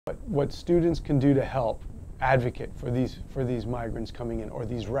What students can do to help advocate for these migrants coming in, or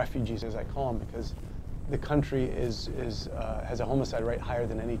these refugees as I call them, because the country has a homicide rate higher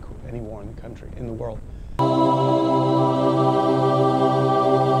than any war in the world.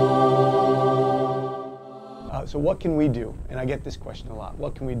 So what can we do? And I get this question a lot.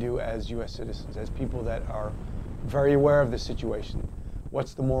 What can we do as U.S. citizens, as people that are very aware of the situation?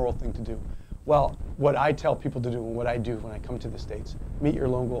 What's the moral thing to do? Well, what I tell people to do and what I do when I come to the States: meet your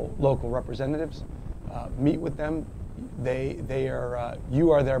local representatives, meet with them.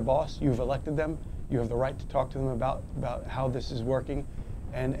 You are their boss. You've elected them. You have the right to talk to them about how this is working,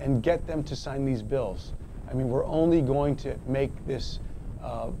 and get them to sign these bills. I mean, we're only going to make this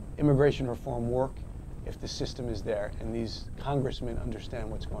immigration reform work if the system is there and these congressmen understand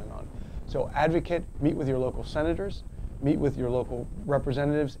what's going on. So advocate, meet with your local senators, meet with your local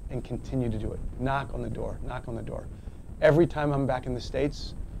representatives, and continue to do it. Knock on the door, knock on the door. Every time I'm back in the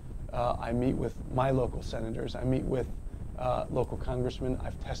States, I meet with my local senators, I meet with local congressmen.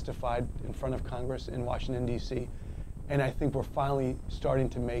 I've testified in front of Congress in Washington, D.C., and I think we're finally starting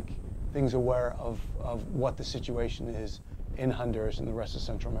to make things aware of what the situation is in Honduras and the rest of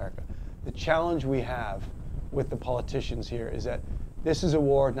Central America. The challenge we have with the politicians here is that this is a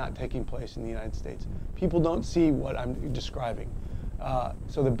war not taking place in the United States. People don't see what I'm describing.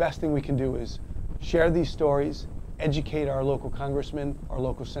 So the best thing we can do is share these stories, educate our local congressmen, our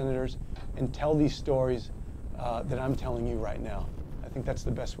local senators, and tell these stories that I'm telling you right now. I think that's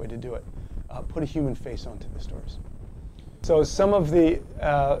the best way to do it. Put a human face onto the stories. So some of the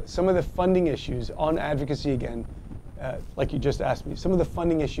funding issues on advocacy, again, like you just asked me, some of the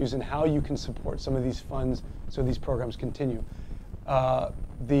funding issues and how you can support some of these funds so these programs continue.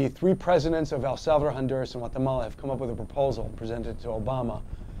 The three presidents of El Salvador, Honduras, and Guatemala have come up with a proposal and presented it to Obama,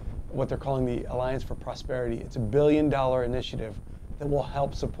 what they're calling the Alliance for Prosperity. It's $1 billion initiative that will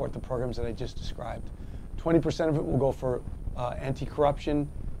help support the programs that I just described. 20% of it will go for anti-corruption,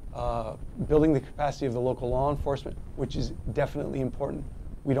 building the capacity of the local law enforcement, which is definitely important.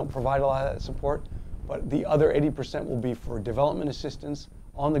 We don't provide a lot of that support, but the other 80% will be for development assistance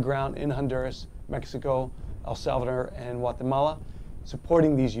on the ground in Honduras, Mexico, El Salvador, and Guatemala,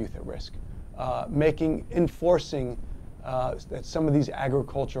 supporting these youth at risk, enforcing that some of these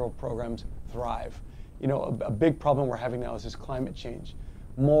agricultural programs thrive. You know, a big problem we're having now is this climate change.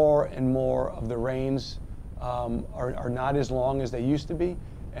 More and more of the rains are not as long as they used to be,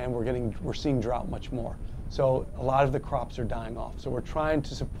 and we're seeing drought much more. So a lot of the crops are dying off. So we're trying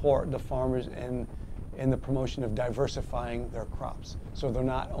to support the farmers in the promotion of diversifying their crops, so they're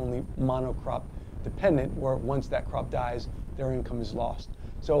not only monocrop dependent, where once that crop dies, their income is lost.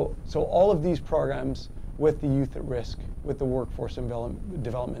 So all of these programs with the youth at risk, with the workforce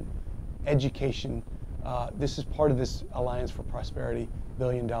development, education, this is part of this Alliance for Prosperity $1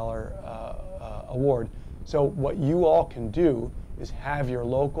 billion award. So what you all can do is have your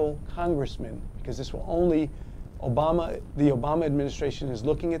local congressman, because this will only, the Obama administration is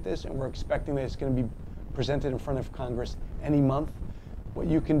looking at this, and we're expecting that it's going to be presented in front of Congress any month. What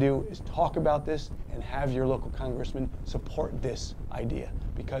you can do is talk about this and have your local congressman support this idea,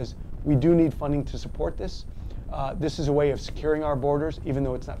 because we do need funding to support this. This is a way of securing our borders, even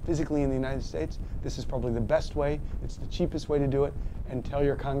though it's not physically in the United States. This is probably the best way. It's the cheapest way to do it. And tell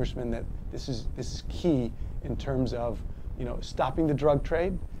your congressman that this is key in terms of, you know, stopping the drug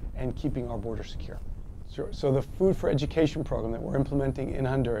trade and keeping our border secure. Sure. So the Food for Education program that we're implementing in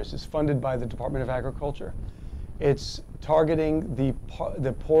Honduras is funded by the Department of Agriculture. It's targeting the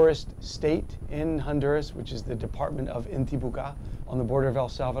poorest state in Honduras, which is the Department of Intibucá on the border of El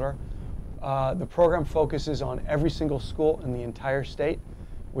Salvador. The program focuses on every single school in the entire state,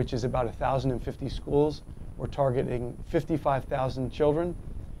 which is about 1,050 schools. We're targeting 55,000 children,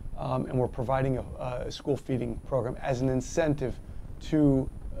 and we're providing a school feeding program as an incentive to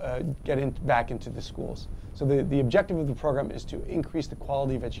get back into the schools. So the objective of the program is to increase the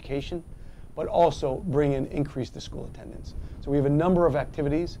quality of education, but also increase the school attendance. So we have a number of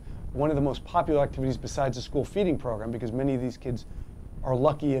activities. One of the most popular activities besides the school feeding program, because many of these kids are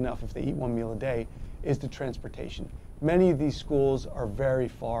lucky enough if they eat one meal a day, is the transportation. Many of these schools are very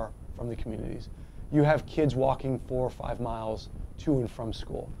far from the communities. You have kids walking 4 or 5 miles to and from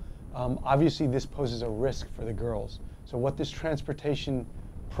school. Obviously this poses a risk for the girls. So what this transportation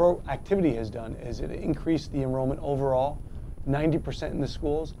activity has done is it increased the enrollment overall 90% in the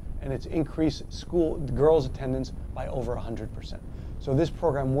schools, and it's increased girls' attendance by over 100%. So this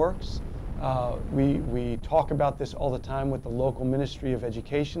program works. We talk about this all the time with the local Ministry of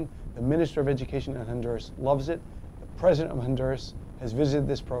Education. The Minister of Education in Honduras loves it. The President of Honduras has visited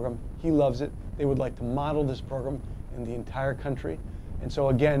this program. He loves it. They would like to model this program in the entire country. And so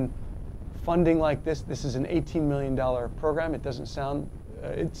again, funding like this is an $18 million program. It doesn't sound,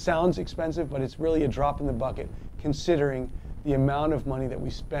 it sounds expensive, but it's really a drop in the bucket considering the amount of money that we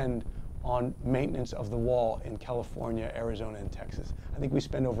spend on maintenance of the wall in California, Arizona, and Texas. I think we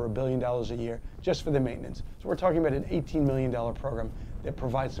spend over $1 billion a year just for the maintenance. So we're talking about an $18 million program that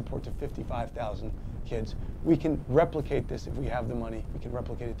provides support to 55,000 kids. We can replicate this if we have the money. We can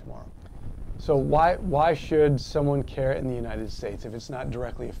replicate it tomorrow. So why should someone care in the United States if it's not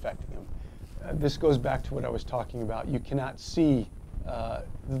directly affecting them? This goes back to what I was talking about. You cannot see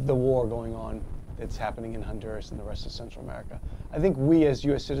the war going on that's happening in Honduras and the rest of Central America. I think we as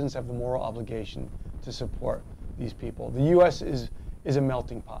U.S. citizens have the moral obligation to support these people. The U.S. is a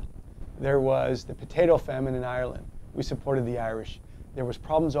melting pot. There was the potato famine in Ireland. We supported the Irish. There was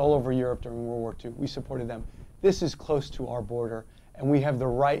problems all over Europe during World War II. We supported them. This is close to our border, and we have the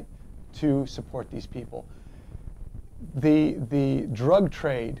right to support these people. The drug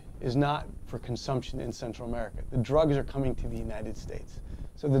trade is not for consumption in Central America. The drugs are coming to the United States.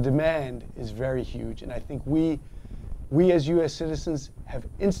 So the demand is very huge, and I think we as U.S. citizens have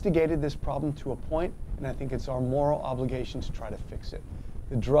instigated this problem to a point, and I think it's our moral obligation to try to fix it.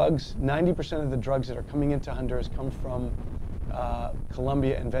 The drugs, 90% of the drugs that are coming into Honduras come from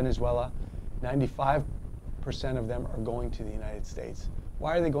Colombia and Venezuela. 95% of them are going to the United States.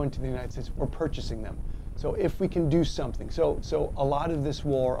 Why are they going to the United States? We're purchasing them. So if we can do something, so a lot of this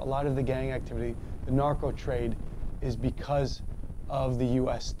war, a lot of the gang activity, the narco trade is because of the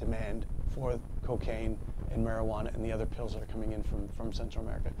U.S. demand for cocaine and marijuana and the other pills that are coming in from Central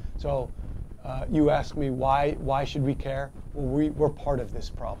America. So you ask me why should we care? Well, we're part of this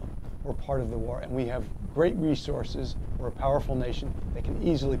problem. We're part of the war, and we have great resources. We're a powerful nation that can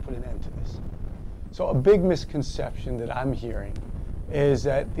easily put an end to this. So a big misconception that I'm hearing is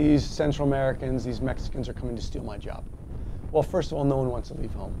that these Central Americans, these Mexicans are coming to steal my job. Well, first of all, no one wants to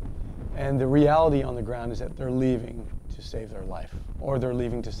leave home. And the reality on the ground is that they're leaving to save their life, or they're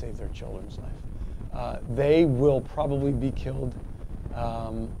leaving to save their children's life. They will probably be killed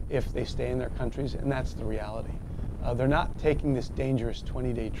if they stay in their countries, and that's the reality. They're not taking this dangerous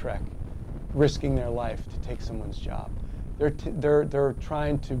 20-day trek, risking their life to take someone's job. They're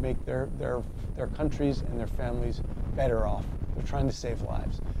trying to make their countries and their families better off. They're trying to save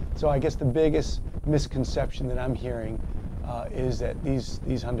lives. So I guess the biggest misconception that I'm hearing is that these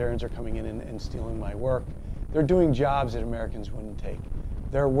Hondurans are coming in and stealing my work. They're doing jobs that Americans wouldn't take.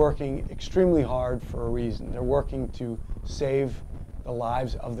 They're working extremely hard for a reason. They're working to save the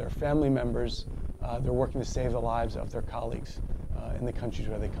lives of their family members. They're working to save the lives of their colleagues in the countries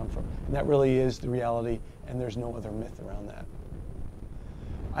where they come from. And that really is the reality, and there's no other myth around that.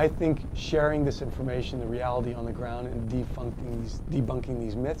 I think sharing this information, the reality on the ground, and debunking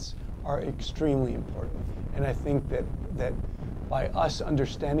these myths are extremely important. And I think that by us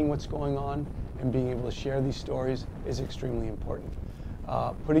understanding what's going on and being able to share these stories is extremely important.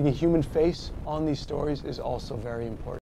 Putting a human face on these stories is also very important.